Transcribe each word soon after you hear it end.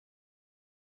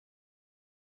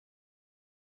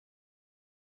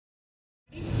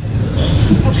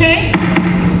Okay.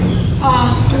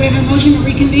 Do we have a motion to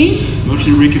reconvene?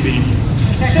 Motion to reconvene.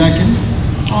 Second.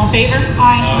 All in favor?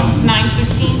 Aye. It's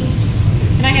 9:15.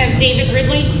 Can I have David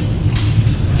Ridley,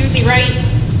 Susie Wright,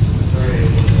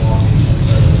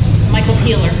 Michael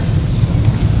Peeler?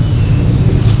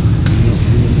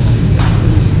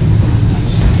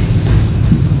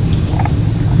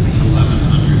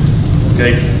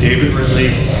 Okay, David Ridley,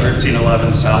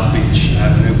 1311 South Beach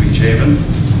Avenue, Beach Haven.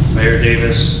 Mayor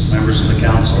Davis, members of the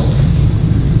council.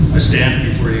 I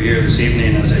stand before you here this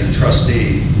evening as a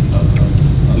trustee,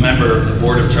 a member of the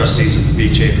Board of Trustees of the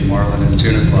Beach Haven Marlin and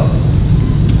Tuna Club.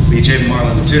 Beach Haven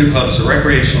Marlin and Tuna Club is a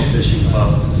recreational fishing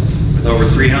club with over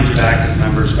 300 active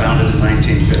members, founded in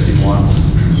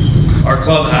 1951. Our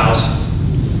clubhouse,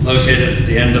 located at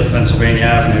the end of Pennsylvania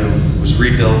Avenue, was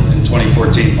rebuilt in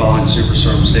 2014 following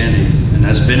Superstorm Sandy and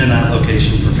has been in that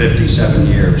location for 57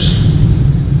 years.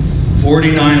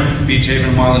 49 of the Beach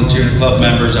Haven Marlin Tuna Club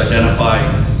members identify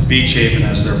Beach Haven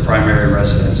as their primary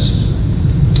residence.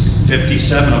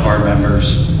 57 of our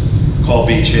members call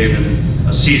Beach Haven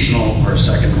a seasonal or a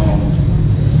second home.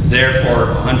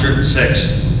 Therefore,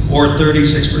 106 or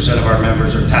 36% of our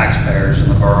members are taxpayers in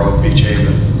the borough of Beach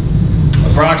Haven.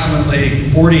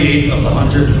 Approximately 48 of the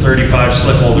 135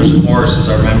 slip holders at Morrison's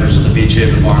are members of the Beach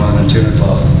Haven Marlin and Tuna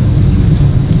Club.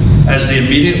 As the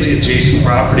immediately adjacent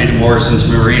property to Morrison's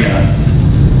Marina,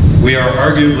 we are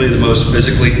arguably the most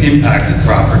physically impacted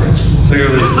property.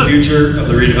 Clearly, the future of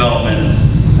the redevelopment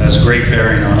has great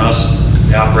bearing on us,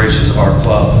 the operations of our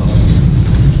club.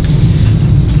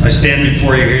 I stand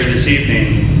before you here this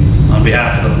evening on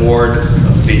behalf of the board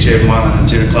of the Beach Haven Marlin and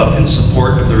Tuna Club in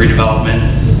support of the redevelopment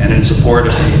and in support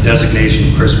of the designation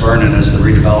of Chris Vernon as the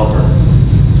redeveloper.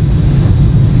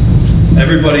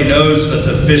 Everybody knows that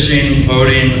the fishing,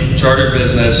 boating, charter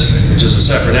business, which is a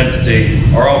separate entity,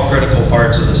 are all critical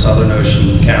parts of the Southern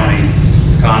Ocean County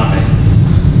economy.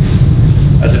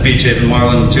 At the Beach Haven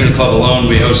Marlin and Tuna Club alone,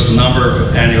 we host a number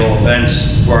of annual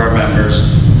events for our members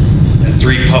and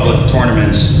 3 public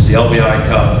tournaments, the LBI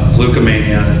Cup,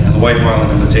 Flukamania, and the White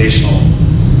Marlin Invitational.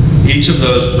 Each of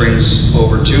those brings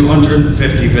over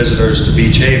 250 visitors to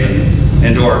Beach Haven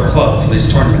and to our club for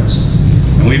these tournaments.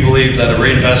 And we believe that a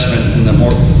reinvestment in the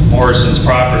Morrison's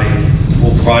property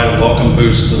will provide a welcome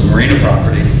boost to the marina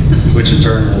property, which in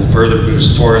turn will further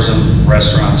boost tourism,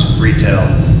 restaurants, retail,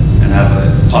 and have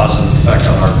a positive effect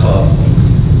on our club.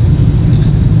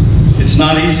 It's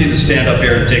not easy to stand up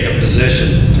here and take a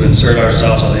position to insert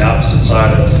ourselves on the opposite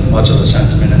side of much of the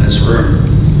sentiment in this room.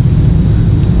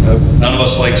 None of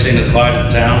us like seeing a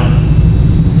divided town.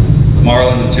 The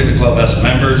Marlin and Tuna Club has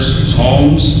members whose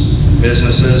homes,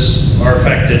 businesses are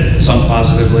affected, some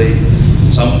positively,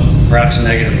 some perhaps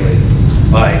negatively,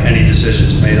 by any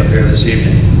decisions made up here this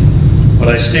evening. But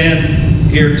I stand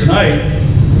here tonight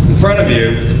in front of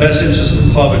you with the best interests of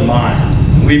the club in mind.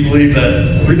 And we believe that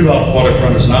a redeveloped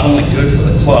waterfront is not only good for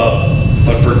the club,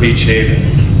 but for Beach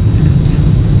Haven.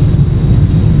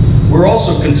 We're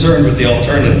also concerned with the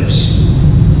alternatives.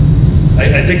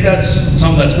 I think that's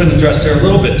something that's been addressed here a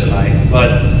little bit tonight,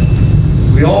 but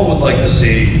we all would like to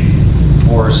see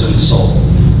Morrison's sold.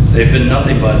 They've been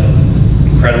nothing but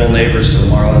incredible neighbors to the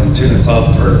Marlin and Tuna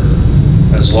Club for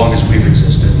as long as we've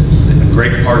existed. They've been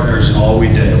great partners in all we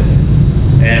do.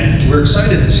 And we're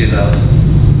excited to see them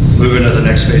move into the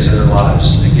next phase of their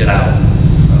lives and get out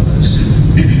of this.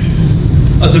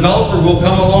 A developer will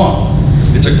come along.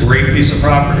 It's a great piece of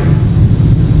property.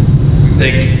 We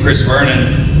think Chris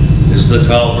Vernon is the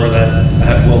developer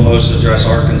that will most address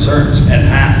our concerns and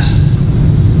has.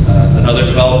 Another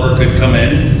developer could come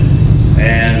in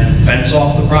and fence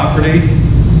off the property.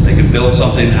 They could build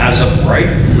something as of right,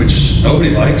 which nobody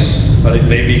likes, but it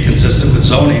may be consistent with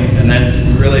zoning, and then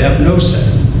we really have no say.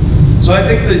 So I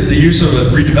think that the use of a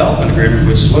redevelopment agreement,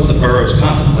 which is what the borough is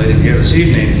contemplating here this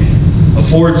evening,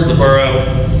 affords the borough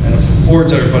and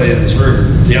affords everybody in this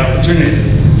room the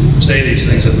opportunity to say these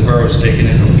things that the borough is taking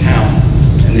into account,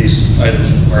 and these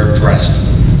items are addressed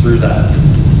through that.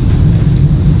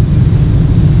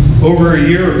 Over a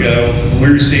year ago, when we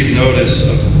received notice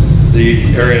of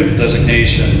the area of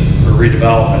designation for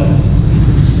redevelopment,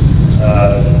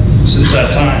 since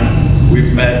that time,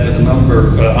 we've met with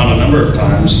on a number of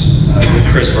times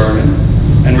with Chris Vernon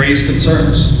and raised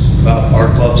concerns about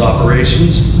our club's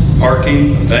operations,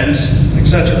 parking, events,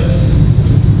 etc.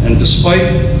 And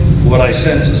despite what I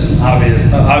sense is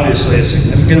obviously a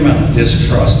significant amount of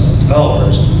distrust of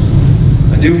developers,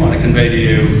 I do want to convey to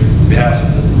you, on behalf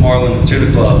of the Marlin and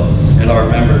Tuna Club and our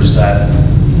members, that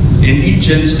in each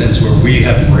instance where we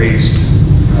have raised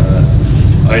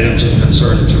items of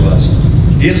concern to us,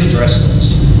 he has addressed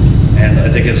those. And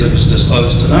I think as it was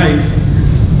disclosed tonight,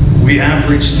 we have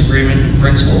reached an agreement in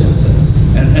principle with them.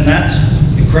 And that's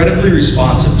incredibly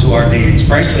responsive to our needs.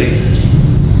 Frankly,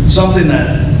 something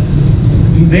that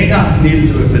may not need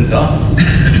to have been done.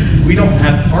 We don't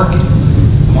have parking.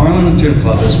 Marlin and Tuna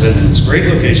Club has been in this great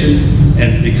location,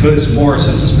 and because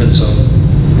Morrison's has been so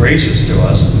gracious to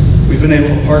us, we've been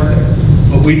able to park there.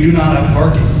 But we do not have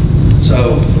parking.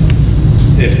 So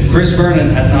if Chris Vernon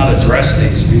had not addressed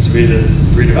these vis-a-vis the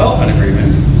redevelopment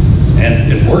agreement and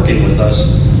been working with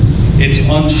us, it's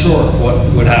unsure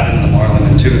what would happen to the Marlin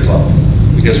and Tuna Club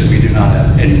because we do not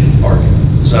have any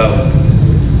parking. So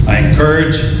I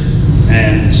encourage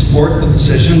and support the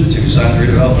decision to sign the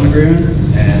redevelopment agreement,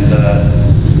 and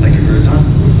thank you for your time.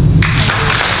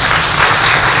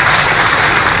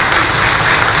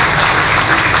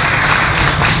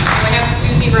 I have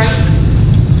Susie Wright,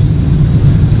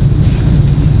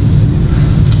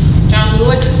 John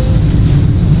Lewis,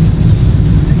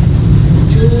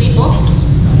 Julie Books,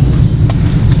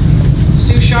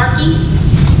 Sue Sharkey,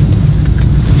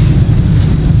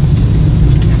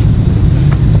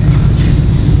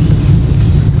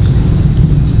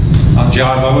 I'm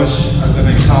John Lewis. I live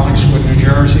in Collingswood, New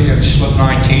Jersey, at slip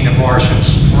 19 of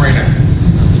Morrison's Marina.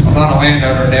 I'm not a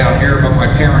landowner down here, but my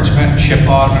parents met in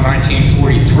Shippon in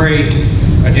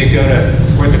 1943. I did go to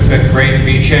 4th and 5th grade in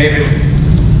Beach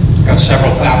Haven. Got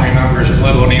several family members that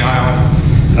live on the island,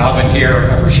 and I've been here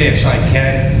ever since I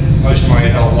can, most of my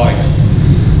adult life.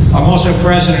 I'm also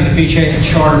president of the Beach Haven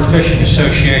Charter Fishing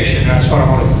Association. That's what I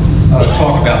want to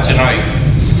talk about tonight.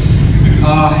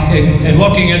 In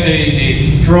looking at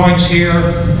the drawings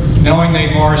here, knowing the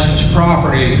Morrison's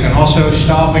property, and also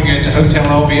stopping at the Hotel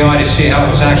LBI to see how it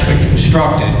was actually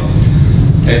constructed,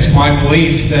 it's my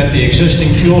belief that the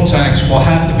existing fuel tanks will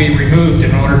have to be removed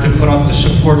in order to put up the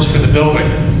supports for the building.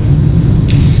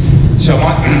 So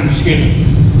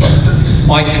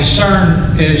my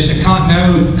concern is the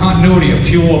continuity of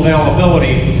fuel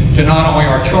availability to not only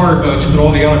our charter boats, but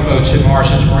all the other boats in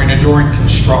Morrison's Marina during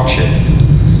construction.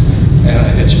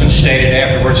 It's been stated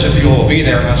afterwards that fuel will be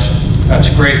there, and that's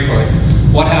great, but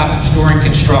what happens during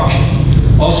construction?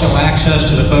 Also, access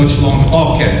to the boats along the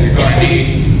bulkhead. You're going to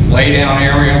need lay-down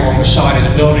area along the side of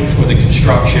the building for the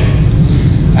construction,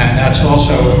 and that's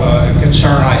also a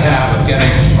concern I have of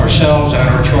getting ourselves and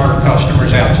our charter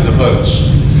customers out to the boats.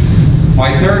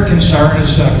 My third concern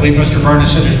is, I believe Mr. Vernon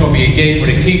said there's going to be a gate with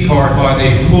a key card by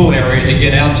the pool area to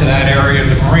get out to that area of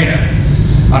the marina.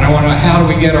 And I want to know, how do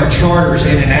we get our charters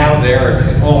in and out of there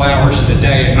at all hours of the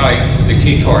day and night with the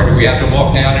key card? Do we have to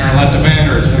walk down there and let them in,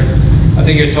 or is there, I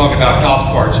think you're talking about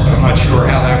golf carts, but I'm not sure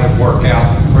how that would work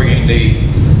out, bringing the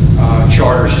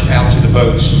charters out to the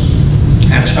boats,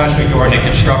 and especially during the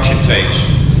construction phase.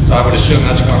 So I would assume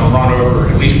that's going to run over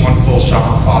at least one full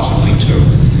summer, possibly two.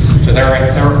 So there are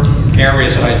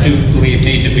areas that I do believe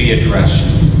need to be addressed.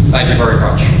 Thank you very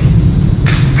much.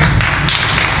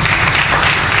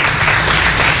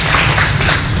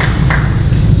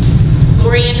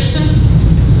 Lori Anderson,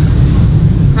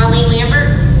 Colleen Lambert,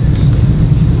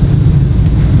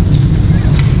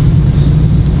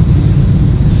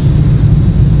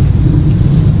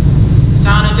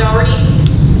 Donna Doherty,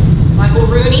 Michael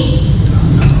Rooney,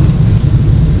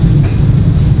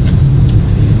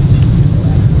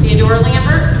 Theodore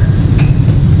Lambert.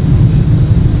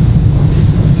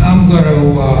 I'm going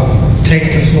to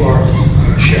take the floor,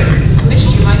 Sherry. Missed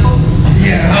you, Michael.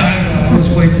 Yeah, I was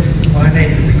waiting for my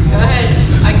name to be called. Go ahead,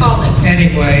 I called it.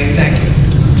 Anyway, thank you.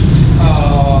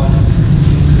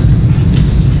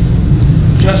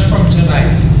 Just from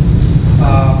tonight,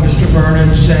 Mr.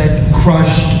 Vernon said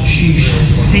crushed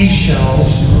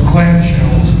seashells, or clam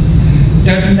shells.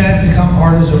 Doesn't that become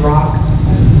hard as a rock?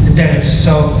 And then it's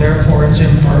so, therefore it's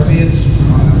impervious?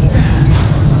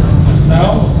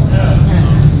 No?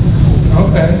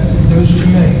 Okay, news to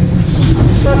me.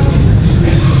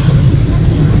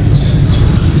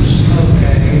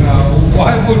 Okay,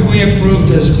 why would we approve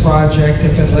this project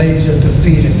if it lays at the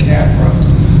feet of Capra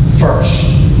first?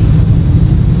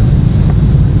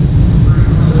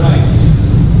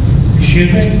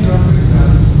 Excuse me?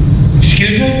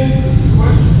 Excuse me?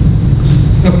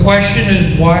 The question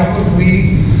is, why would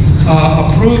we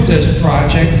approve this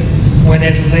project when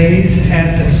it lays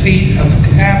at the feet of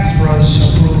Capra's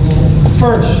approval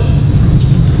first?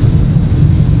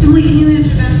 Emily, can you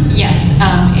answer that? Yes,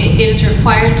 it is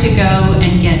required to go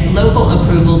and get local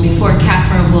approval before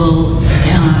CAFRA will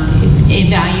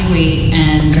evaluate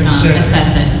and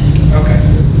assess it. Okay.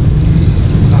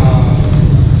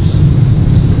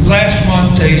 Last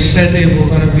month they said they were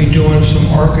going to be doing some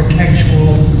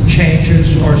architectural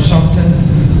changes or something.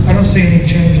 I don't see any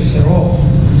changes at all.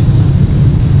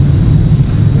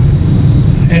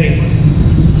 Anyway.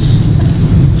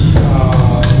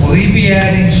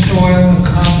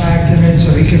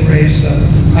 can raise the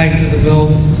height of the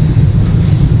building?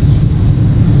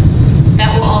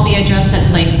 That will all be addressed at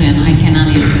site plan. I cannot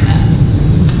answer that.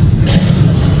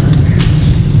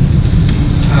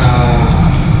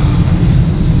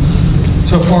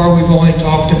 So far, we've only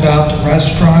talked about the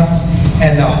restaurant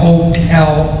and the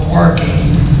hotel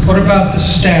parking. What about the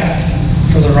staff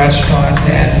for the restaurant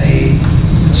and the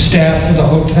staff for the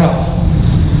hotel?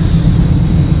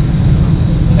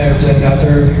 There's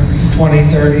another 20,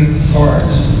 30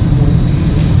 cars.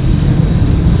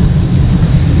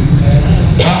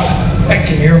 I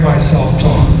can hear myself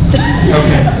talk.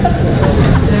 Okay.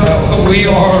 We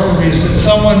are,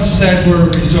 someone said we're a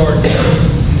resort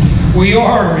town. We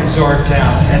are a resort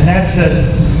town, and that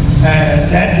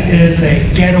is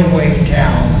a getaway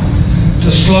town,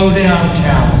 to slow down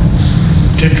town,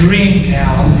 to dream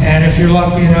town, and if you're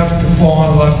lucky enough to fall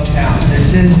in love town.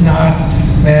 This is not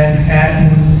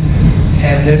Manhattan,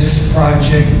 and this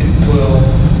project will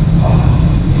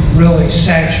really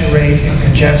saturate and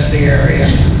congest the area,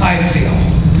 I feel.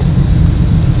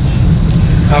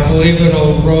 I believe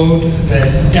it'll erode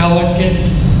the delicate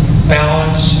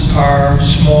balance our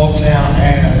small town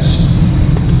has.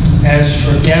 As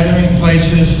for gathering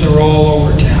places, they're all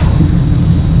over town.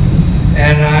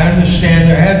 And I understand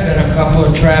there have been a couple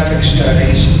of traffic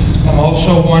studies. I'm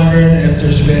also wondering if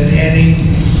there's been any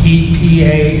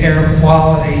EPA air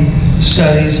quality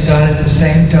studies done at the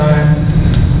same time,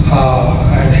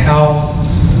 and how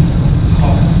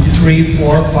 300,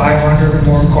 400, 500 or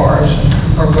more cars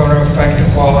are going to affect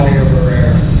the quality of our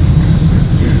air.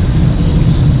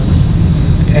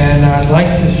 And I'd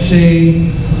like to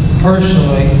see,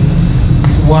 personally,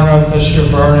 one of Mr.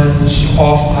 Vernon's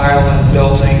off-island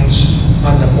buildings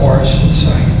on the Morrison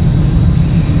site.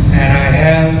 And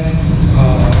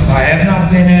I have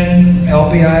not been in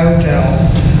LBI Hotel,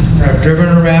 but I've driven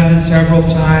around it several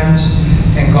times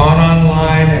and gone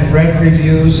online and read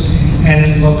reviews, and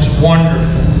it looks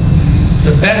wonderful.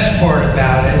 The best part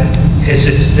about it is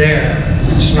it's there,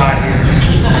 it's not here.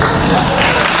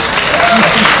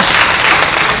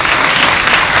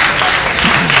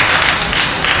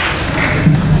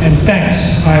 And thanks,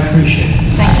 I appreciate it.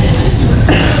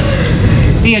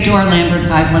 Theodore Lambert,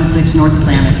 516 North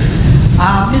Atlantic.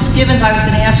 Ms. Gibbons, I was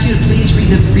going to ask you to please read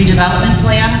the redevelopment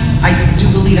plan. I do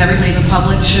believe everybody in the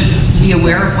public should be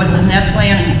aware of what's in that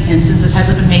plan, and since it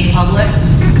hasn't been made public.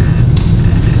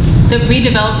 The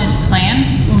redevelopment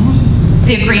plan?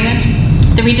 The agreement?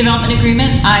 The redevelopment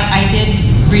agreement, I did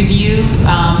review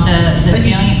the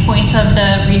salient points of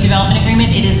the redevelopment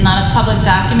agreement. It is not a public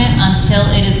document until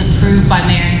it is approved by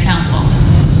mayor and council.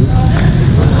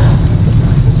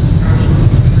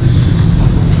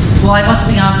 Well, I must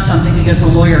be onto something because the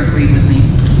lawyer agreed with me.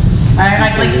 And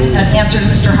I'd like an answer to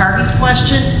Mr. Harvey's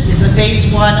question. Is the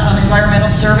phase 1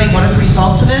 environmental survey, what are the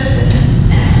results of it?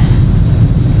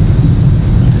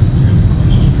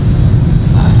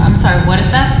 I'm sorry, what is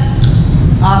that?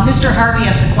 Mr. Harvey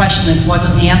asked a question that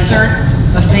wasn't answered.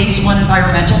 A phase 1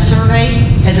 environmental survey,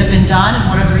 has it been done and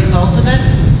what are the results of it?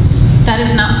 That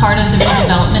is not part of the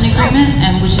redevelopment agreement,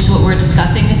 and which is what we're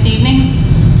discussing this evening.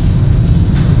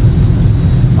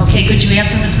 Okay, could you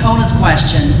answer Ms. Kona's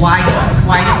question? Why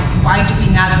do we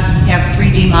not have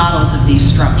 3D models of these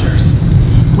structures?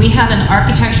 We have an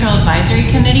architectural advisory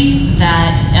committee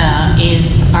that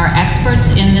are experts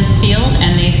in this field,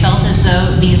 and they felt as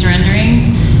though these renderings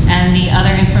and the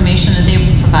other information that they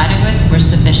were provided with were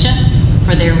sufficient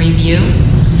for their review.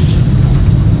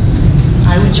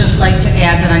 I would just like to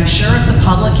add that I'm sure if the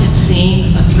public had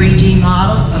seen a 3D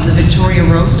model of the Victoria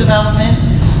Rose development,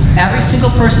 every single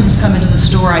person who's come into the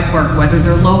store I work, whether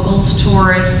they're locals,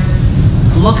 tourists,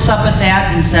 looks up at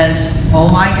that and says, oh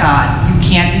my God, you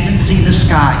can't even see the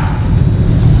sky.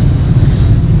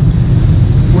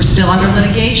 We're still under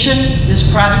litigation. This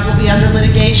project will be under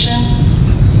litigation.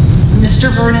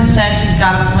 Mr. Vernon says he's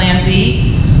got a plan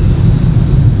B.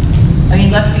 I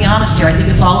mean, let's be honest here. I think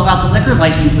it's all about the liquor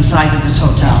license, the size of this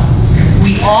hotel.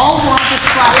 We all want this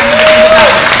property to be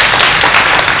developed.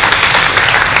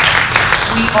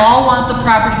 We all want the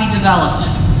property to be developed.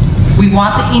 We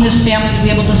want the Enos family to be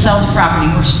able to sell the property.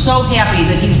 We're so happy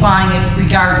that he's buying it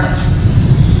regardless.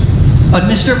 But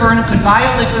Mr. Vernon could buy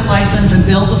a liquor license and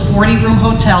build the 40-room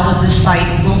hotel that this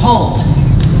site will hold.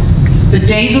 The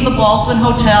days of the Baldwin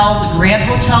Hotel, the Grand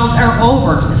Hotels are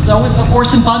over. So is the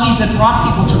horse and buggies that brought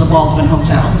people to the Baldwin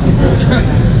Hotel.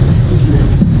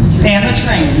 And the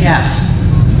train, yes.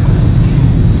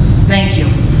 Thank you.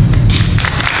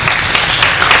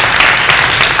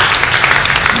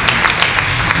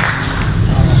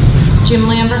 Jim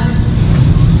Lambert.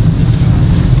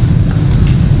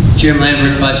 Jim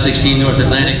Lambert, 516 North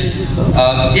Atlantic.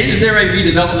 Is there a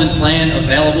redevelopment plan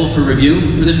available for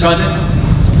review for this project?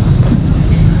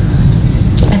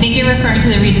 I think you're referring to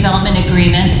the redevelopment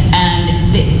agreement,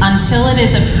 and until it is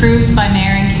approved by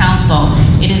mayor and council,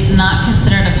 it is not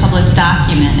considered a public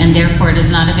document, and therefore it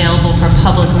is not available for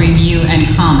public review and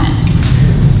comment.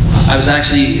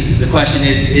 The question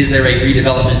is there a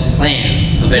redevelopment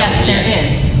plan available? Yes, there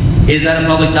is. Is that a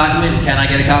public document? Can I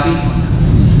get a copy?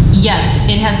 Yes,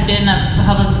 it has been a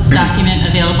public document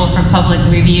available for public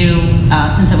review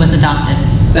since it was adopted.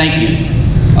 Thank you.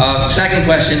 Second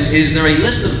question, is there a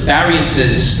list of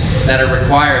variances that are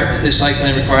required, that this site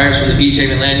plan requires from the Beach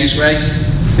Haven land use regs,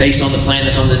 based on the plan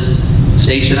that's on the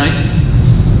stage tonight?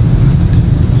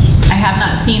 I have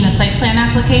not seen the site plan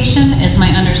application. Is my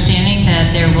understanding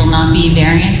that there will not be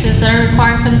variances that are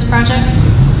required for this project?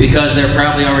 Because they're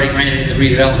probably already granted in the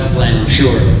redevelopment plan, I'm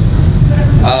sure.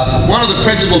 One of the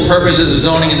principal purposes of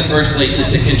zoning in the first place is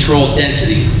to control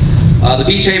density. The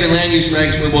Beach Haven land use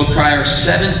regs will require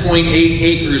 7.8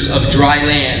 acres of dry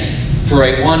land for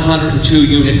a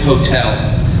 102-unit hotel.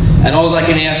 And all I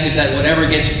can ask is that whatever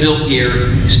gets built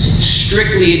here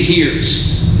strictly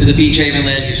adheres to the Beach Haven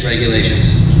land use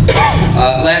regulations.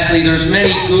 Lastly, there's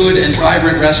many good and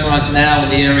vibrant restaurants now in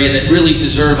the area that really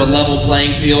deserve a level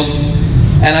playing field.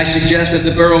 And I suggest that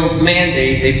the borough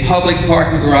mandate a public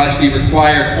parking garage be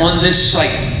required on this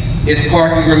site if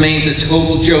parking remains a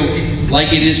total joke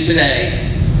like it is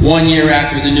today, 1 year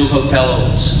after the new hotel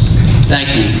opens. Thank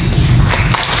you.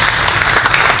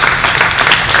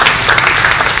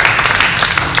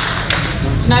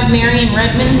 And I have Marion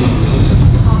Redmond,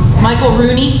 Michael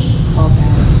Rooney,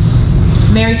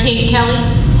 Mary Kate Kelly,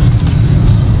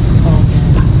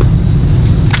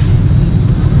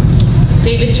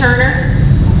 David Turner,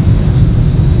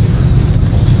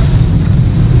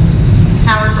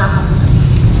 Howard Burkle.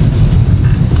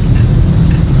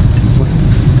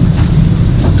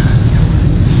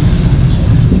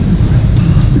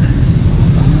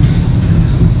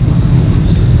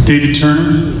 David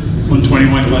Turner,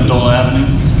 121 Glendale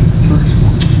Avenue.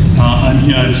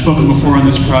 I've spoken before on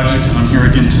this project, and I'm here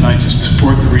again tonight to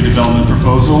support the redevelopment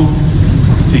proposal.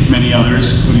 I think many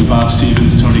others, including Bob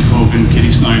Stevens, Tony Colvin,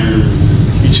 Kitty Snyder,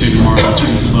 Beach Haven Marble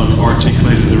Alternative Club, have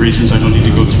articulated the reasons. I don't need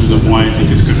to go through them why I think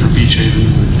it's good for Beach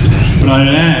Haven. But I'd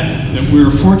add that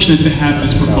we're fortunate to have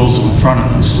this proposal in front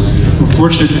of us. We're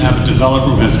fortunate to have a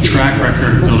developer who has a track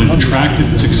record of building attractive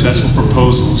and successful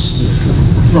proposals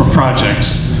or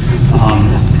projects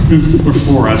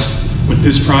before us with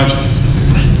this project.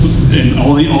 And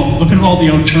look at all the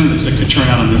alternatives that could turn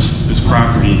out on this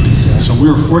property. So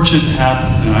we're fortunate to have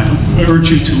it, and I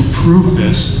urge you to approve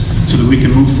this so that we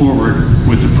can move forward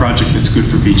with the project that's good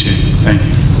for Beach Haven. Thank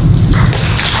you.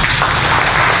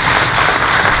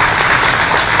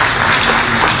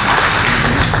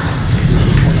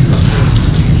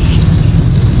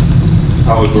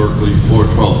 Howard Berkeley,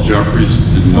 412 Jeffries.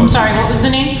 I'm sorry, what was the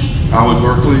name? Howard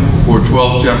Berkeley,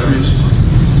 412 Jeffries.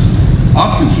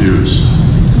 I'm confused.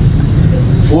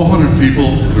 400 people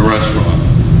in a restaurant,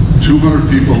 200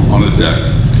 people on a deck,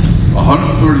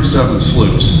 137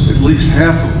 slips, at least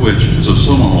half of which is a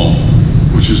summer home,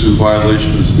 which is in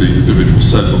violation, as the individual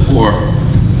said before,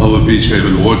 of a Beach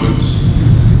Haven ordinance.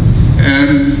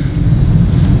 And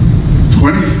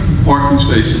 20 parking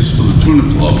spaces for the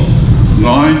tuna club,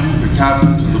 9 for the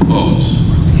captains of the boats,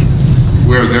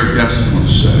 where their guests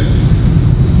must stay.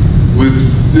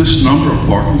 With this number of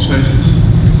parking spaces,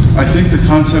 I think the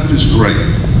concept is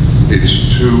great. It's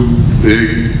too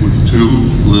big with too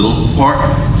little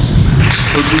parking.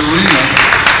 But the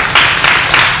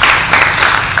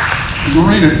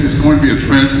marina is going to be a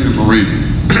transient marina.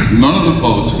 None of the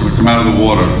boats are going to come out of the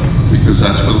water because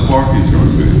that's where the parking is going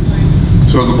to be.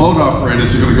 So the boat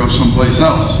operators are going to go someplace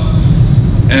else.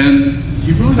 And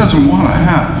he really doesn't want to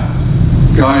have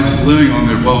guys living on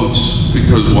their boats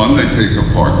because one, they take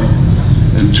up parking,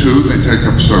 and two, they take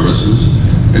up services.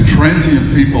 And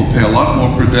transient people pay a lot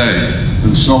more per day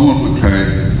than someone would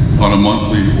pay on a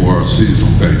monthly or a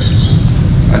seasonal basis.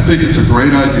 I think it's a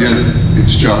great idea.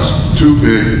 It's just too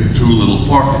big, too little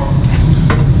parking.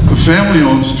 The family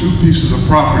owns 2 pieces of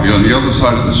property on the other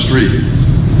side of the street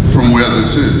from where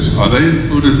this is. Are they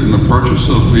included in the purchase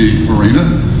of the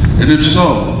marina? And if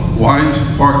so, why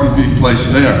is parking being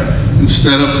placed there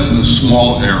instead of in a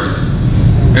small area?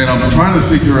 And I'm trying to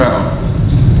figure out,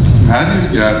 how do you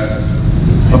get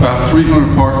about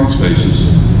 300 parking spaces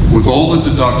with all the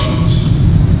deductions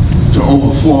to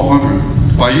over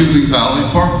 400 by using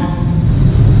valet parking?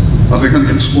 Are they going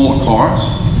to get smaller cars?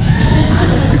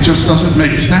 It just doesn't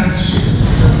make sense.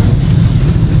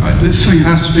 This thing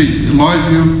has to be, in my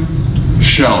view,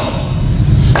 shelved.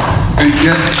 and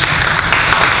get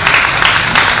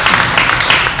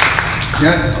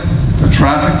a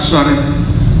traffic study,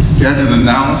 get an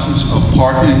analysis of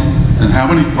parking and how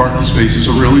many parking spaces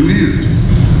are really needed.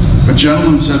 A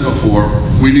gentleman said before,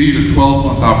 we need a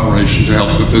 12-month operation to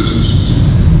help the businesses.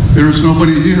 There is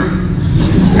nobody here.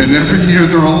 And every year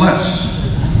there are less,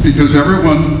 because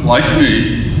everyone, like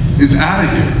me, is out of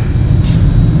here.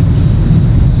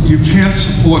 You can't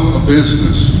support a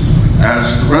business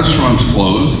as the restaurants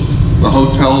close, the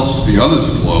hotels, the others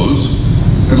close,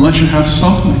 unless you have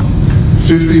something.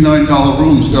 $59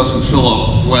 rooms doesn't fill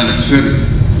up Atlantic City.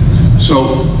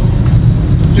 So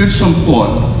give some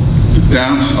thought to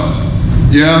downsizing.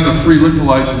 Yeah, the free liquor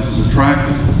license is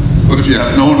attractive, but if you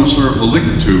have no one to serve the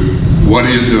liquor to, what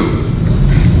do?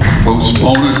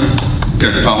 Postpone it,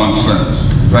 get common sense.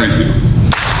 Thank you.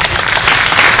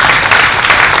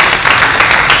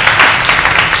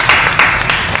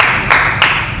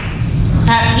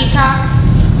 Pat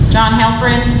Peacock, John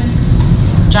Halprin,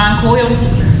 John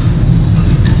Coyle.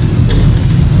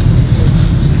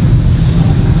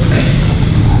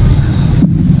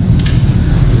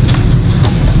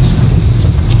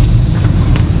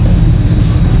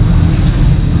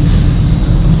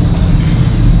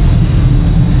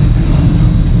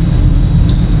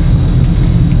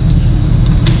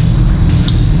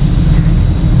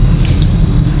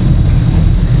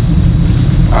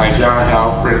 John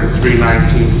Halprin,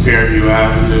 319 Fairview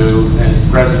Avenue,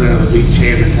 and president of the Beach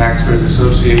Haven Taxpayers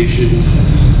Association.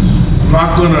 I'm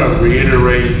not going to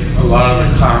reiterate a lot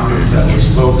of the comments that were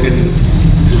spoken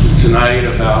tonight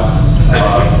about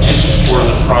supporting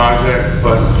the project,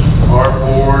 but our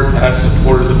board has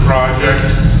supported the project.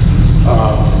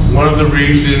 One of the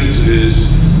reasons is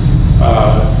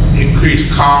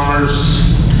increased commerce,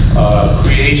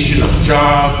 creation of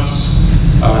jobs,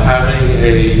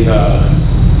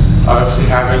 obviously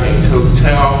having a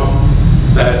hotel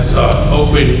that's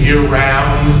open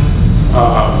year-round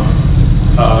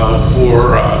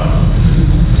for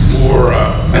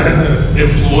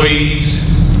employees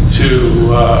to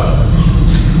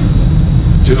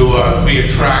be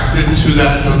attracted to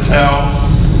that hotel.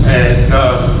 And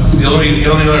the only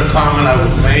other comment I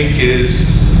would make is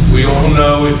we all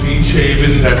know in Beach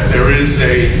Haven that there is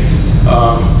a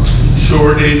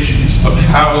shortage of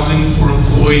housing for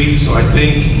employees, so I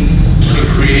think in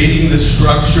creating the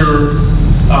structure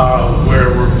where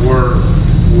we're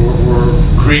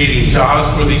creating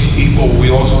jobs for these people, we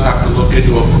also have to look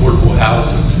into affordable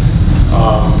housing.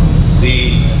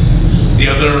 The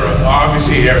other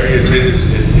obviously areas is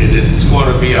it's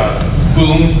going to be a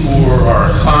boom for our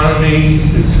economy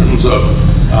in terms of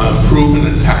improvement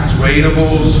in tax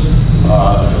rateables,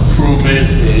 improvement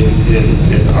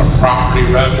in our property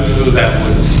revenue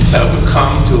that would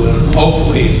come to, and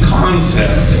hopefully in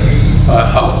concept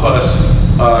help us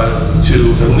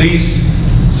to at least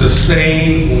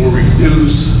sustain or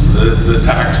reduce the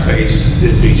tax base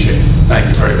in Beach Haven. Thank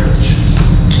you very much.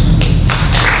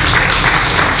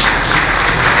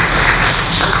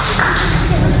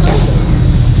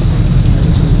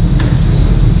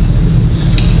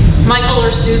 Michael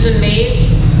or Susan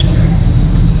Mays,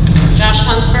 Josh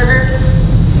Hunsberger,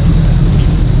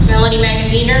 Melanie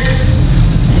Magaziner,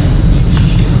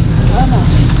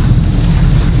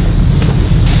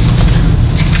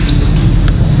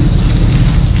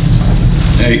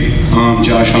 Hey, I'm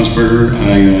Josh Hunsberger.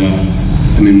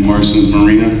 I'm in Morrison's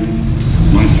Marina.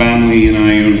 My family and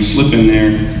I own a slip in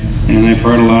there, and I've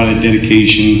heard a lot of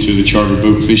dedication to the charter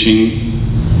boat fishing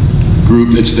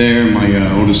group that's there.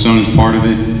 My oldest son is part of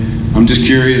it. I'm just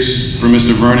curious for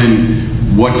Mr.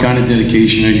 Vernon, what kind of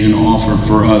dedication are you going to offer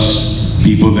for us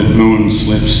people that own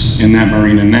slips in that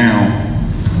marina now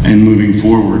and moving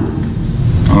forward?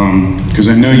 Because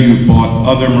I know you've bought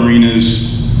other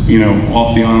marinas, you know,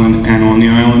 off the island and on the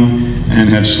island, and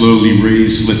have slowly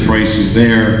raised slip prices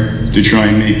there to try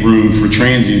and make room for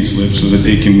transient slips so that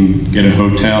they can get a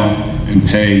hotel and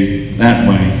pay that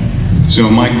way. So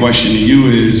my question to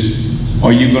you is,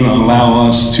 are you going to allow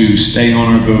us to stay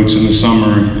on our boats in the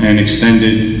summer and extend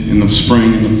it in the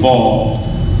spring and the fall,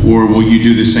 or will you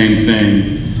do the same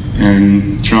thing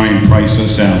and try and price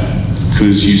us out?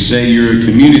 Because you say you're a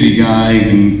community guy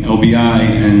in LBI,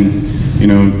 and you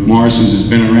know, Morrison's has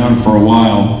been around for a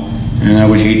while, and I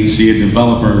would hate to see a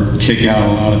developer kick out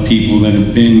a lot of people that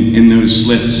have been in those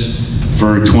slips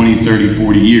for 20, 30,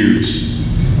 40 years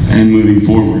and moving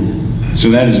forward. So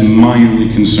that is my only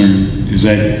concern, is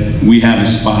that we have a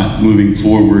spot moving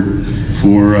forward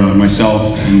for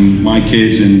myself and my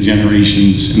kids and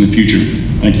generations in the future.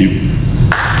 Thank you.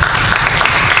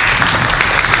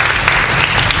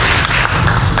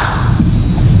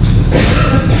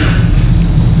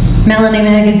 Melanie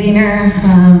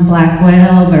Magaziner, Black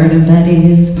Whale, Bird and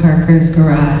Betty's, Parker's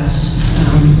Garage.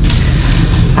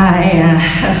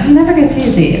 Never gets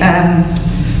easy. A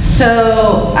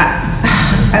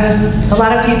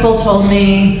lot of people told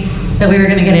me that we were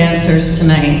going to get answers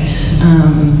tonight.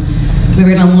 We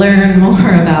were going to learn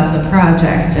more about the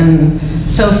project, and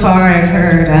so far I've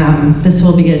heard this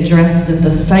will be addressed at the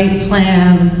site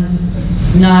plan,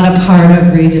 not a part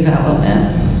of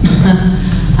redevelopment.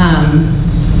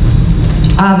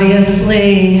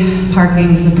 Obviously,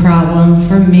 parking's a problem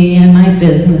for me and my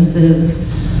businesses.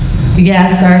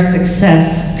 Yes, our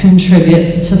success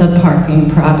contributes to the parking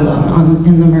problem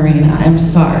in the marina. I'm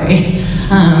sorry.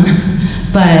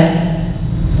 But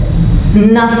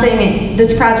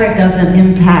this project doesn't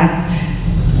impact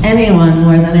anyone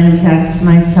more than it impacts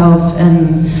myself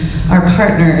and our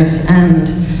partners, and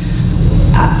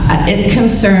it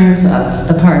concerns us,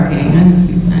 the parking.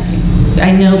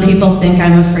 I know people think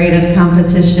I'm afraid of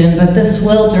competition, but this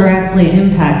will directly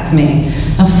impact me.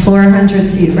 A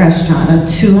 400-seat restaurant, a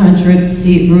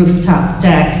 200-seat rooftop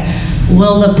deck.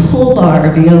 Will the pool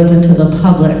bar be open to the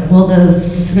public? Will the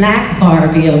snack bar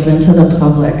be open to the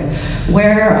public?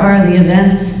 Where are the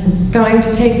events going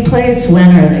to take place?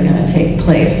 When are they going to take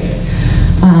place?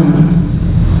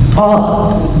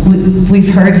 We've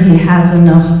heard he has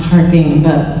enough parking,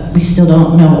 but we still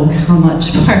don't know how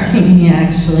much parking he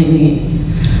actually needs.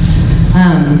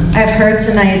 I've heard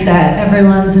tonight that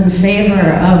everyone's in favor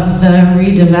of the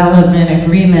redevelopment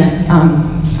agreement.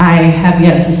 I have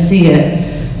yet to see it.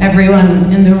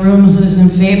 Everyone in the room who's in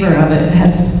favor of it,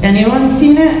 has anyone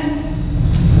seen it?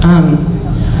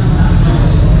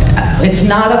 It's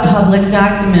not a public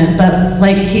document, but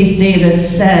like Keith David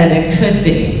said, it could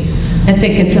be. I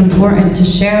think it's important to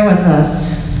share with us,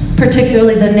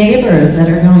 particularly the neighbors that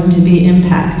are going to be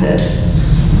impacted.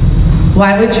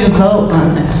 Why would you vote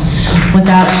on this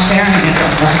without sharing it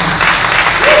with us?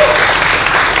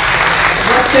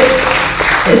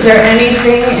 Is there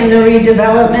anything in the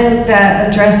redevelopment that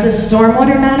addresses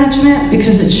stormwater management?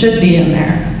 Because it should be in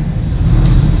there.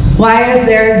 Why is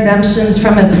there exemptions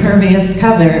from impervious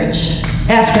coverage?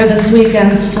 After this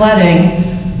weekend's flooding,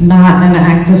 not an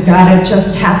act of God, it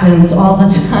just happens all the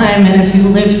time, and if you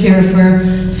lived here for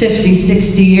 50,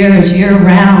 60 years,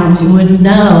 year-round, you would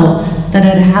know that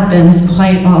it happens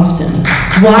quite often.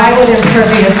 Why would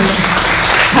impervious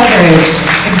coverage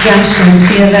exemptions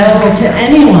be available to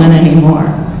anyone anymore?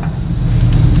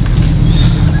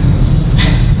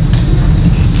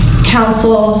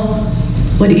 Council,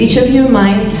 would each of you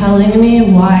mind telling me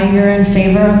why you're in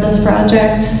favor of this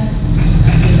project?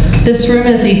 This room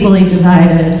is equally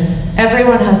divided.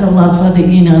 Everyone has a love for the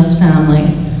Enos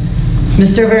family.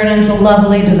 Mr. Vernon's a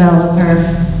lovely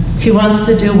developer. He wants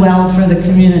to do well for the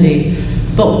community.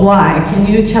 But why? Can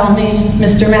you tell me,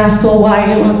 Mr. Maskell, why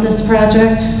you want this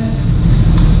project?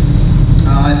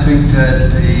 I think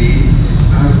that the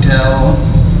hotel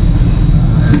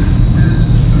is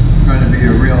going to be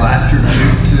a real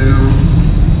attribute to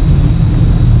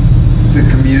the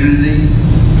community.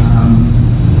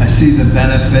 I see the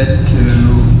benefit to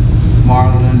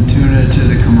marlin, tuna, to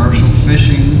the commercial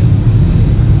fishing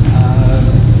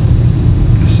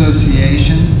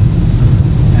association,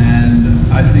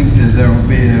 and I think that there will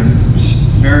be a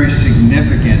very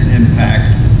significant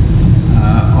impact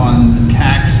on the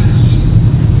taxes.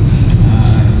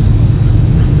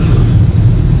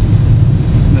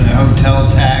 The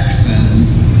hotel tax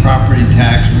and property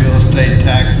tax, real estate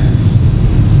taxes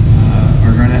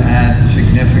are going to add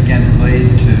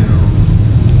significantly to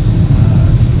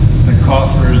the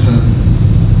coffers of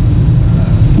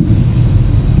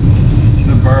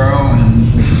the borough, and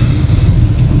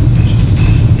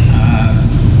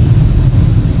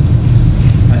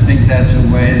I think that's a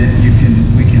way that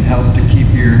we can help to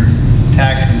keep your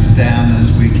taxes down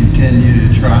as we continue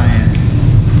to try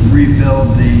and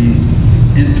rebuild the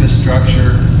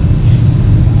infrastructure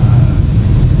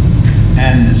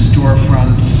and the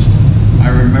storefronts. I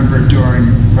remember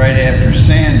right after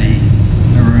Sandy,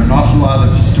 there were an awful lot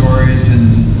of stories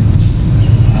in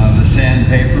the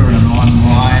Sandpaper and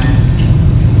online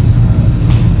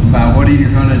about what are you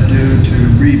going to do to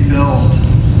rebuild,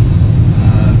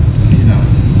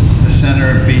 the center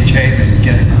of Beach Haven,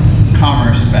 get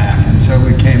commerce back. And so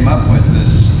we came up with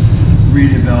this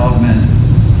redevelopment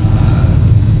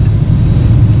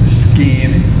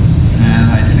scheme,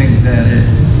 and I think that it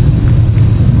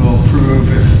will prove,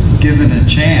 if given a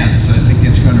chance, I think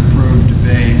it's going to prove to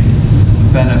be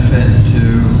a benefit to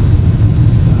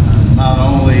not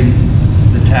only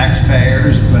the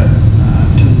taxpayers, but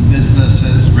to the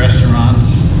businesses,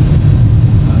 restaurants,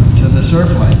 to the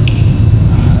surf lake.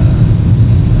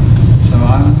 So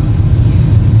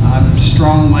I'm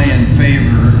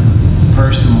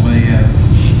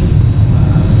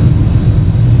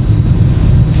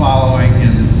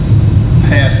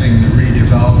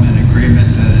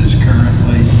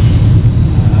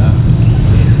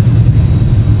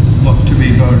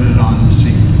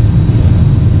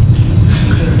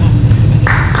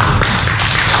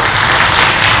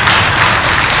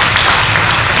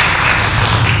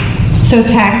So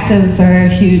taxes are a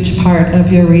huge part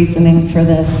of your reasoning for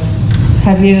this.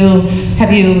 Have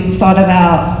you thought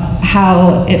about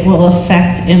how it will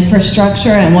affect infrastructure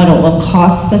and what it will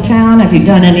cost the town? Have you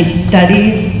done any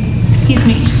studies? Excuse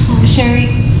me, Sherry.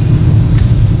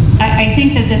 I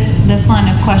think that this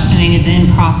line of questioning is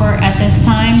improper at this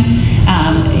time.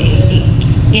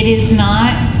 It is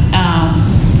not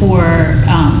for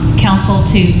council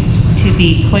to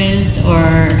be quizzed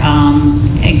or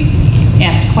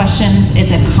ask questions.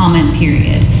 It's a comment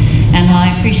period. And while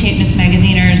I appreciate Ms.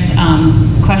 Magaziner's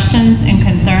questions and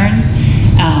concerns,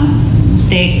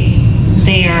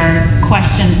 they are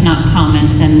questions, not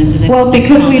comments, and this is a well,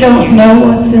 because we don't know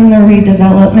what's in the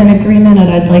redevelopment agreement,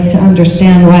 and I'd like to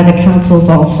understand why the council's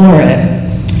all for it.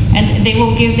 And they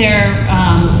will give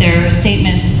their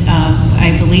statements,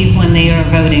 I believe, when they are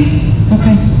voting.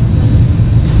 Okay.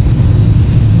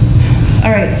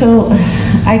 All right, so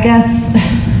I guess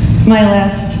my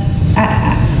last,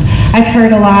 I've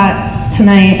heard a lot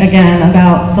tonight again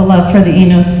about the love for the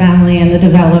Enos family and the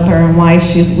developer and why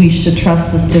we should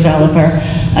trust this developer.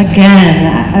 Again,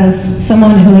 as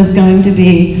someone who is going to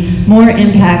be more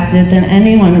impacted than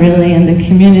anyone really in the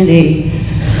community,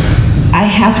 I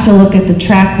have to look at the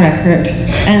track record,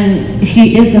 and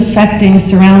he is affecting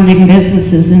surrounding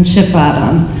businesses in Ship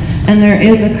Bottom, and there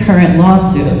is a current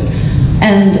lawsuit.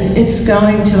 And it's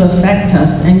going to affect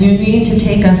us, and you need to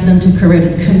take us into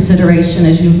consideration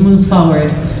as you move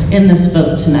forward in this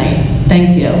vote tonight.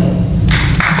 Thank you.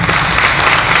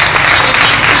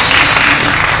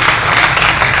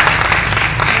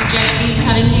 Genevieve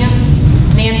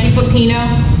Cunningham, Nancy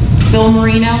Pepino, Bill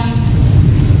Marino.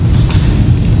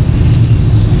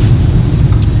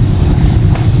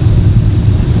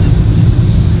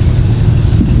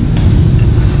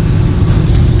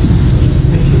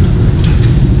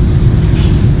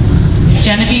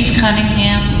 Genevieve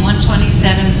Cunningham,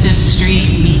 127 5th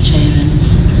Street, Beach Haven.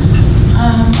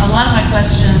 A lot of my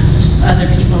questions other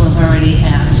people have already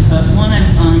asked, but one,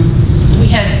 we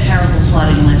had terrible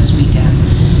flooding last weekend,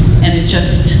 and it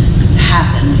just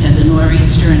happened. We had the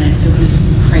nor'easter and it was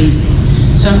crazy.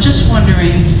 So I'm just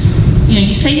wondering,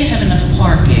 you say you have enough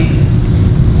parking.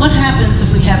 What happens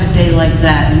if we have a day like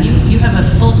that, and you have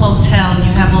a full hotel and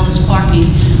you have all this parking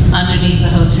underneath the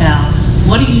hotel?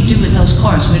 What do you do with those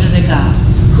cars? Where do they go?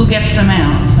 Who gets them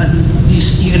out?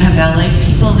 You're gonna have valet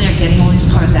people there getting all these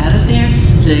cars out of there?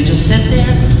 Do they just sit there?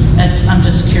 I'm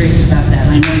just curious about that.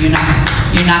 I know you're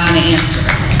not gonna answer.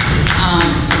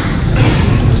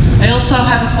 I also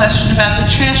have a question about the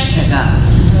trash pickup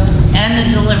and the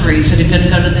deliveries that are gonna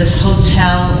go to this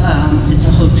hotel. It's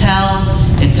a hotel,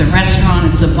 it's a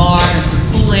restaurant, it's a bar, it's a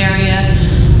pool area.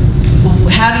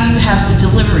 How do you have the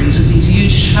deliveries with these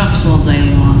huge trucks all day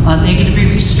long? Are they going to be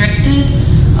restricted?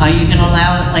 Are you going to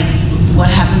allow it like what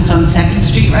happens on 2nd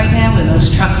Street right now where those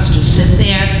trucks just sit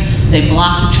there, they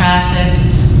block the traffic?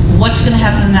 What's going to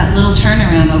happen in that little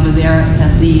turnaround over there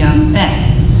at the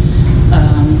bay?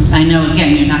 I know,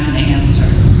 again, you're not going to answer.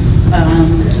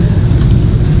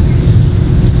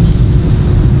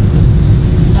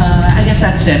 I guess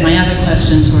that's it. My other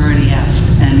questions were already asked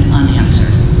and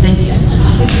unanswered. Thank you.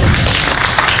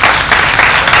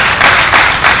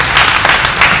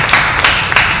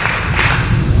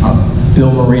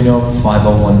 Bill Marino,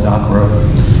 501 Dock Road.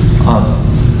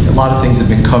 A lot of things have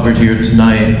been covered here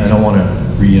tonight. I don't want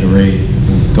to reiterate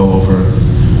and go over,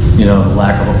 the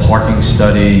lack of a parking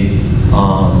study,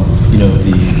 the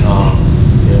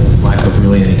lack of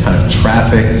really any kind of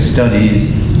traffic studies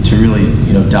to really,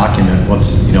 document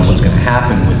what's going to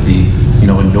happen with the,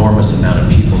 enormous amount of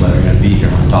people that are going to be here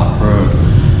on Dock Road.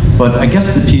 But I guess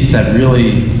the piece that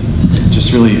really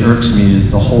irks me is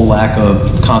the whole lack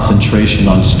of concentration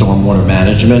on stormwater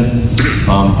management.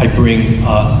 I bring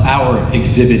our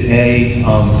Exhibit A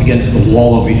against the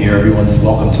wall over here. Everyone's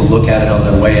welcome to look at it on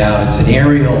their way out. It's an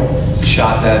aerial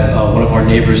shot that one of our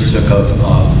neighbors took of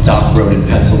Dock Road in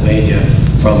Pennsylvania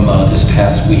from this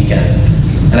past weekend.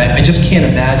 And I just can't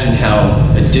imagine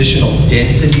how additional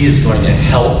density is going to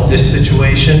help this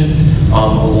situation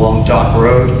along Dock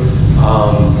Road.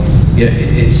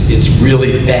 It's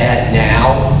really bad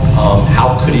now.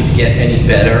 How could it get any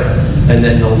better? And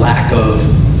then the lack of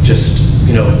just,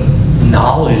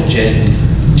 knowledge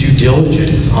and due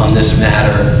diligence on this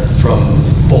matter from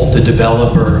both the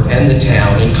developer and the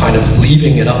town, and kind of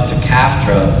leaving it up to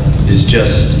CAFTRA is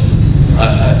just,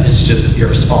 it's just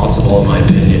irresponsible in my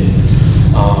opinion.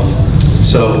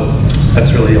 So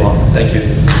that's really all. Thank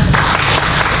you.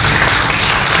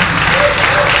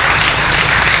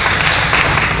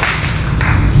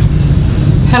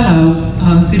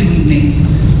 Hello, good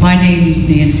evening. My name is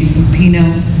Nancy Pepino,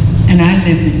 and I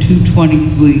live at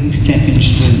 223 2nd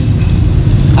Street.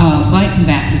 right in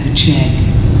back of the check.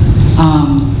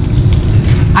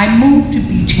 I moved to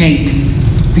Beach Haven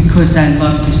because I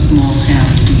love the small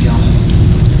town feel.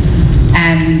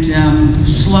 And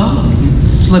slowly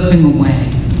it's slipping away.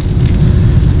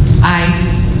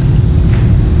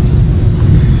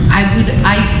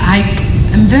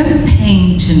 I'm very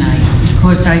pained tonight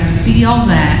because I feel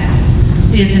that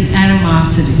there's an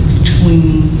animosity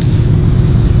between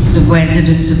the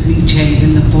residents of Beach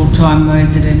Haven, the full-time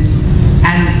residents,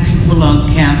 and the people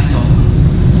on council.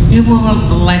 You were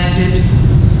elected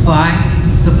by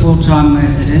the full-time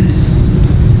residents,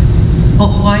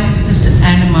 but why is this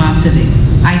animosity?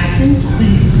 I think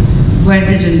the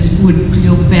residents would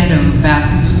feel better about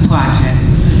these projects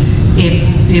if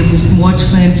there was more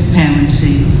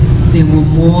transparency, there were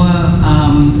more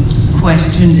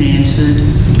questions answered,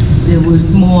 there was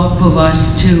more for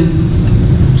us to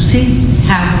see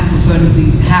how we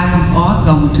are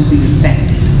going to be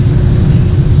affected.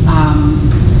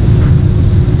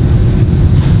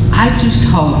 I just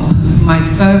hope, my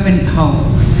fervent hope,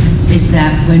 is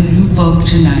that when you vote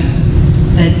tonight,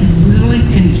 that you really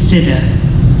consider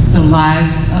the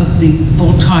lives of the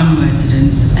full-time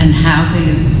residents and how we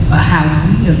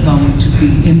are going to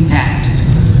be impacted.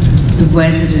 The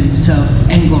residents of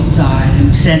Ingleside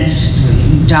and Center Street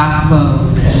and Dock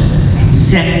Road,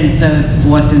 2nd, 3rd,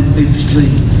 4th, and 5th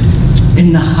Street,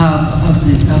 in the hub of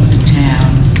the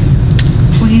town.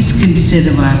 Please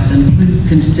consider us and please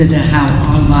consider how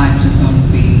our lives are going to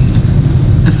be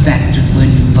affected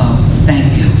when you vote.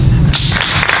 Thank you.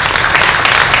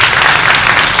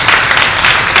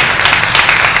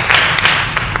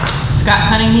 Scott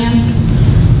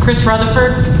Cunningham, Chris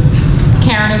Rutherford,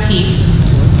 Karen O'Keefe.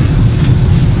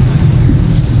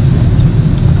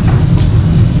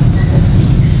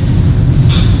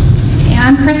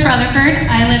 I'm Chris Rutherford.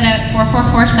 I live at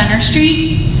 444 Center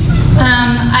Street.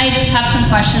 I just have some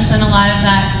questions, and a lot of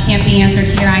that can't be answered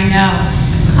here, I know.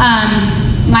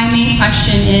 My main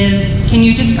question is, can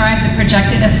you describe the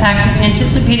projected effect of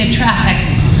anticipated traffic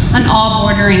on all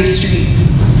bordering streets?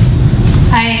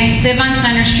 I live on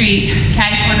Center Street,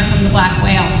 catty corner from the Black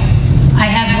Whale. I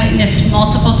have witnessed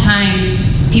multiple times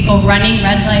people running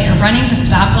red light or running the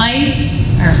stoplight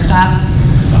or stop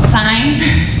sign,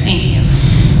 thank you,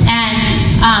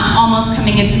 and almost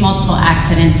coming into multiple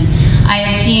accidents. I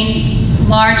have seen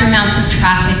large amounts of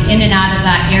traffic in and out of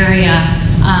that area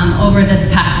over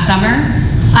this past summer.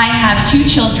 I have 2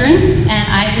 children, and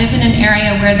I live in an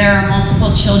area where there are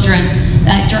multiple children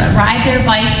that ride their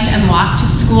bikes and walk to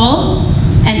school.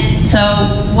 And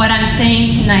so what I'm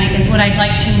saying tonight is what I'd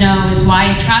like to know is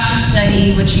why a traffic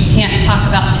study, which you can't talk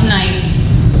about tonight,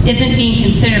 isn't being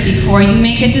considered before you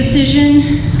make a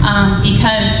decision,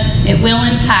 because it will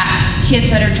impact kids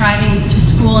that are driving to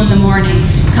school in the morning,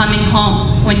 coming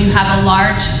home when you have a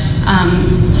large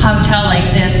hotel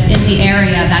like this in the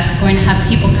area that's going to have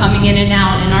people coming in and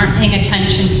out and aren't paying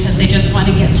attention because they just want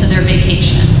to get to their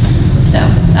vacation. So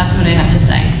that's what I have to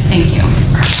say. Thank you.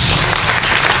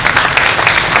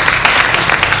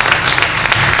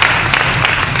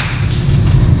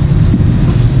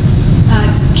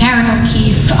 Karen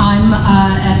O'Keefe. I'm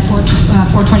at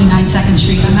 429 2nd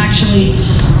Street. I'm actually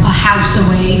a house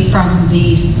away from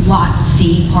the Lot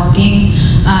C parking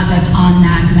that's on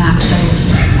that map. So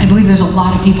I believe there's a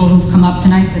lot of people who've come up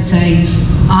tonight that say,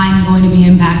 I'm going to be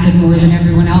impacted more than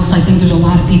everyone else. I think there's a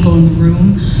lot of people in the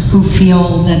room who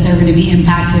feel that they're going to be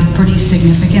impacted pretty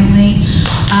significantly.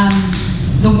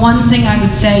 The one thing I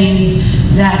would say is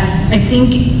that I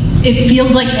think it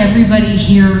feels like everybody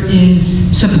here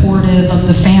is supportive of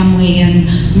the family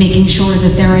and making sure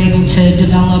that they're able to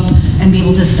develop and be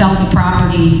able to sell the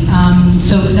property.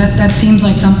 So that seems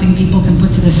like something people can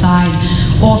put to the side.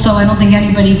 Also, I don't think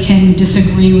anybody can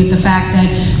disagree with the fact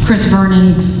that Chris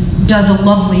Vernon does a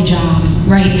lovely job,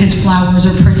 right? His flowers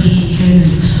are pretty,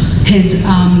 his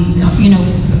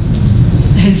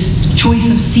choice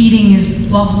of seating is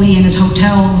lovely, and his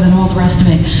hotels and all the rest of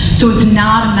it. So it's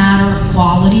not a matter of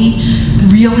quality.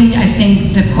 Really, I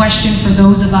think the question for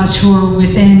those of us who are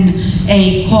within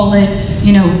a, call it,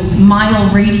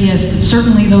 mile radius, but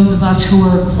certainly those of us who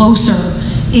are closer,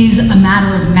 is a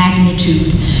matter of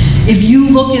magnitude. If you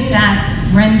look at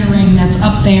that rendering that's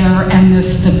up there and the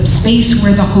space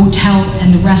where the hotel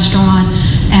and the restaurant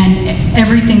and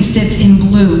everything sits in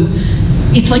blue,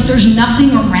 it's like there's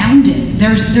nothing around it.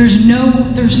 There's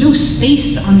no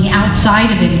space on the outside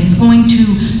of it. It is going to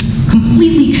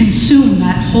completely consume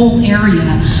that whole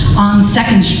area on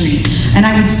 2nd Street. And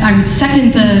I would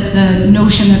second the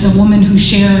notion that the woman who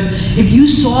shared, if you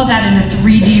saw that in a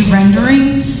 3D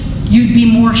rendering, you'd be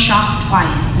more shocked by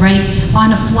it, right?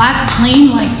 On a flat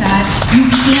plane like that, you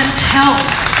can't tell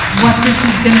what this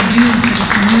is going to do to the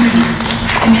community.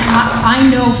 I mean, I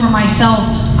know for myself,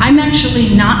 I'm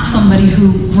actually not somebody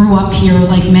who grew up here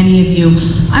like many of you.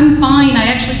 I'm fine. I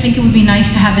actually think it would be nice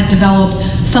to have it develop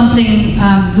something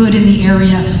good in the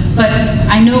area. But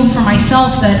I know for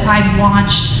myself that I've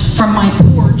watched from my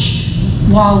porch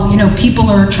while, you know, people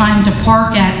are trying to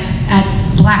park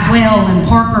at Black Whale and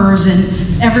Parker's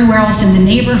and everywhere else in the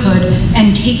neighborhood,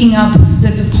 and taking up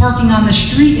the parking on the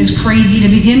street is crazy to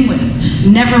begin with.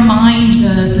 Never mind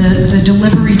the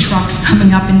delivery trucks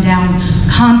coming up and down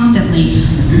constantly.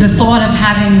 The thought of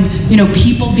having, you know,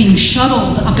 people being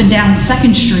shuttled up and down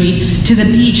 2nd Street to the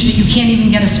beach that you can't even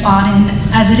get a spot in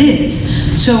as it is.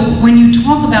 So when you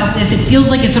talk about this, it feels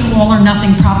like it's an all or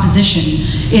nothing proposition.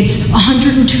 It's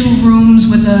 102 rooms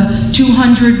with a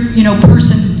 200, you know,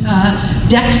 person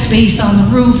deck space on the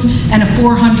roof and a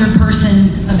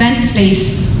 400-person event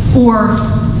space, or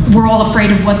we're all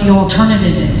afraid of what the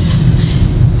alternative is.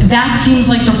 That seems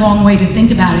like the wrong way to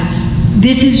think about it.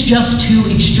 This is just too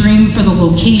extreme for the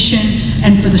location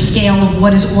and for the scale of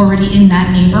what is already in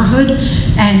that neighborhood.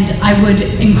 And I would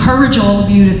encourage all of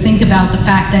you to think about the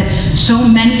fact that so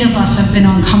many of us have been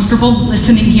uncomfortable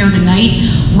listening here tonight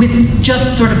with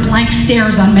just sort of blank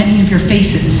stares on many of your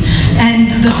faces.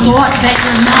 And the thought that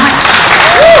you're not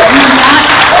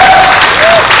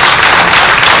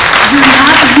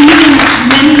leaving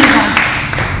many of us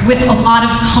with a lot of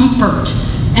comfort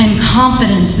and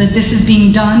confidence that this is being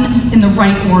done in the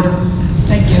right order.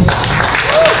 Thank you.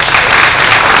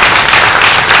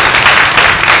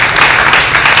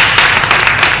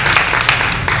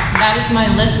 That is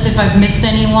my list. If I've missed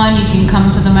anyone, you can come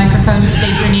to the microphone,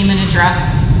 state your name and address.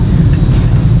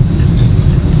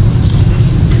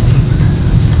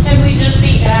 Can we just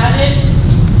be added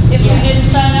if we didn't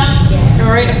sign up? Go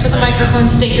right up to the microphone,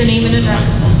 state your name and address.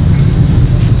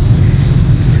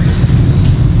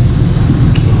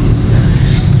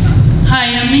 Hi,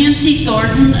 I'm Nancy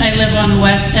Thornton. I live on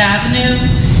West Avenue,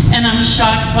 and I'm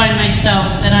shocked by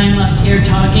myself that I'm up here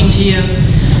talking to you.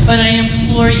 But I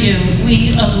implore you,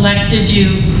 we elected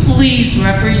you. Please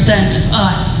represent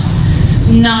us,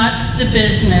 not the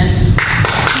business.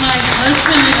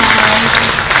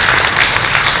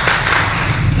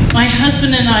 My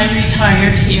husband and I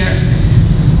retired here.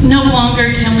 No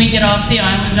longer can we get off the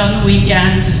island on the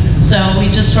weekends, so we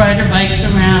just ride our bikes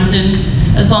around, and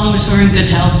as long as we're in good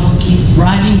health, we'll keep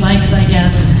riding bikes, I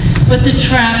guess. But the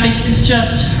traffic is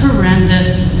just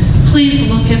horrendous. Please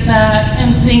look at that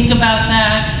and think about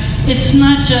that. It's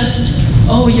not just,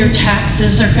 oh, your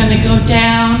taxes are going to go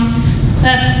down.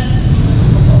 That's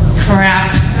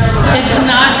crap. It's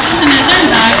not, they're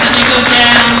not going to go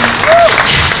down.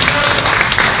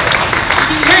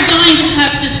 We're going to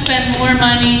have to spend more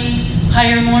money,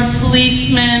 hire more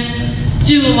policemen,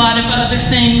 do a lot of other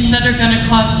things that are going to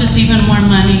cost us even more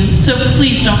money. So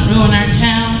please don't ruin our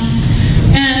town.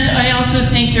 And I also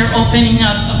think you're opening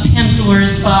up a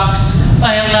Pandora's box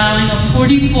by allowing a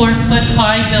 44-foot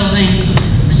high building.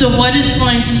 So what is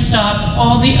going to stop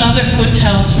all the other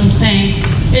hotels from saying,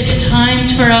 it's time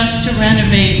for us to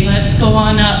renovate, let's go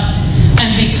on up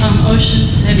and become Ocean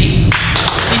City?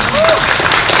 Thank you.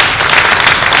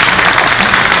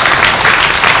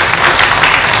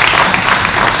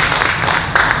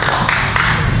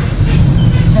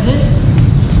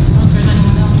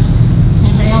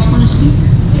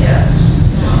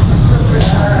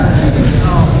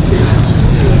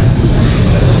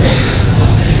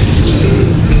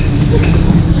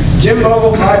 Jim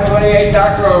Vogel, 528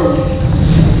 Dock Road.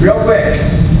 Real quick,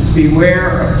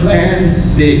 beware of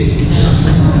Plan B.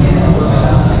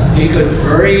 He could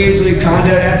very easily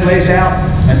condo that place out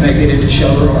and make it into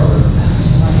Shelter Harbor.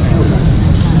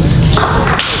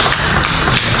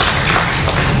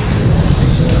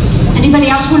 Anybody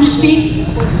else want to speak?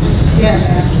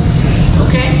 Yeah.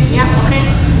 Okay, yeah, okay.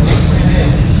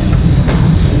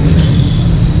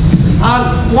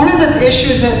 One of the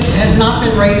issues that has not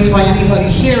been raised by anybody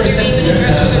here is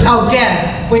that, oh,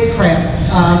 Deb Whitcraft,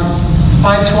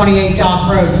 528 Dock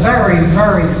Road, very,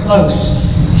 very close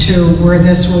to where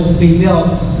this will be built,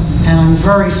 and I'm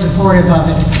very supportive of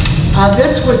it.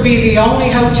 This would be the only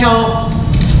hotel,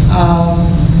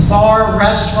 bar,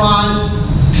 restaurant,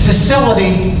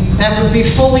 facility that would be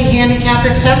fully handicap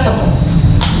accessible.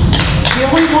 The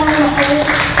only one in the whole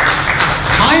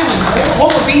island,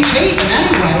 all of Beach Haven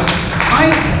anyway.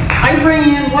 I bring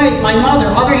in my mother,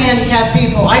 other handicapped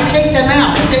people. I take them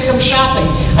out. I take them shopping.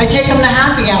 I take them to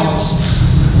happy hours.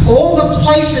 All the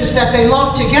places that they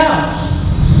love to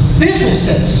go.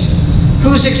 Businesses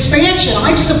whose expansion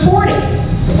I've supported.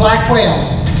 The Black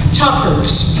Whale,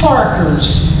 Tucker's,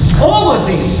 Parker's, all of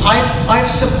these.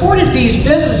 I've supported these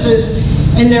businesses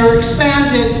in their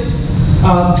expanded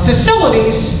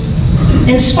facilities,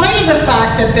 in spite of the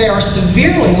fact that they are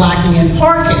severely lacking in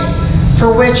parking,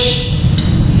 for which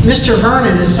Mr.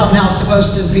 Vernon is somehow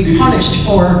supposed to be punished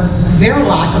for their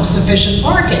lack of sufficient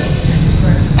parking.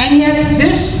 And yet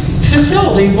this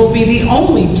facility will be the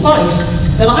only place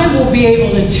that I will be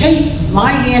able to take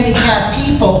my handicapped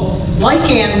people, like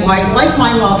Ann White, like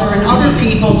my mother and other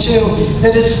people too,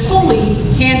 that is fully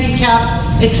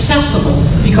handicap accessible,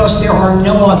 because there are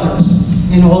no others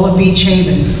in all of Beach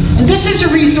Haven. And this is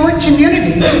a resort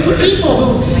community. The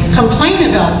people who complain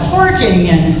about parking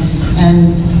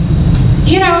and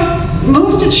you know,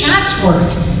 move to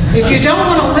Chatsworth. If you don't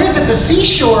want to live at the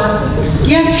seashore,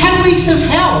 you have 10 weeks of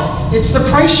hell. It's the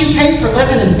price you pay for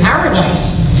living in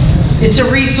paradise. It's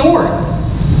a resort,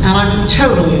 and I'm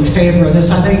totally in favor of this.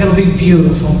 I think it'll be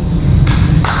beautiful.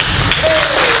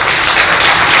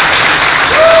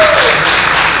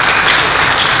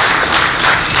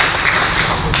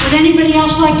 Would anybody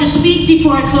else like to speak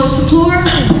before I close the floor?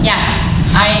 Yes,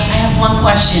 I have one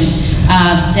question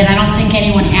that I don't think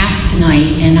anyone asked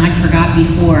tonight, and I forgot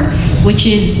before, which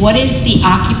is, what is the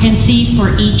occupancy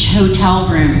for each hotel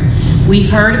room? We've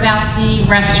heard about the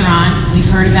restaurant, we've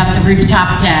heard about the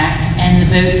rooftop deck and the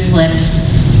boat slips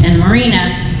and the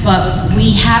marina, but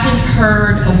we haven't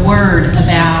heard a word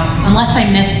about, unless I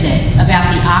missed it,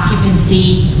 about the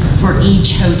occupancy for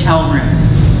each hotel room.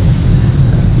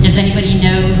 Does anybody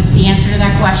know the answer to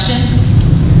that question?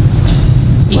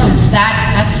 Because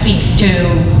that speaks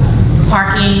to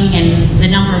parking and the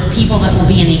number of people that will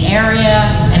be in the area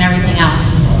and everything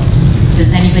else.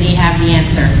 Does anybody have the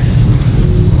answer?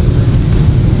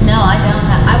 No, I don't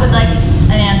have. I would like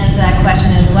an answer to that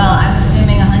question as well. I'm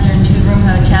assuming a 102-room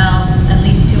hotel, at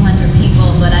least 200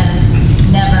 people, but I've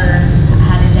never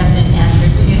had a definite answer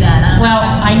to that. Well,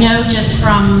 I know just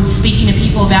from speaking to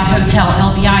people about Hotel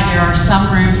LBI, there are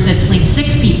some rooms that sleep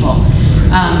 6 people.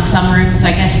 Some rooms,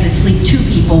 I guess, that sleep 2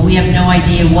 people. We have no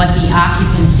idea what the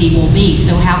occupancy will be,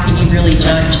 so how can you really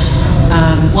judge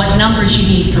what numbers you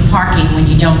need for parking when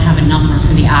you don't have a number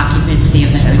for the occupancy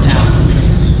of the hotel?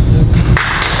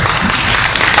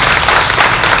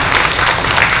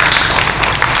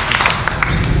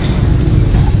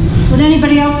 Would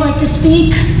anybody else like to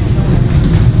speak?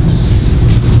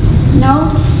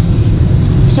 No?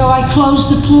 So I close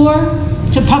the floor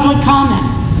to public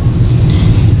comment.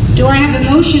 Do I have a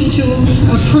motion to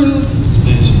approve?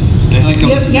 I'd like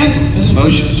a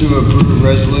motion to approve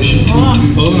resolution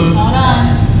 222. Hold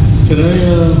on. Could I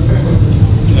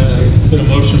get a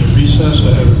motion to recess?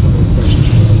 I have a couple of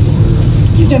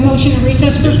questions. Is there a motion to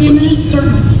recess for a few minutes?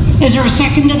 Certainly. Is there a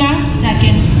second to that?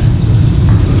 Second.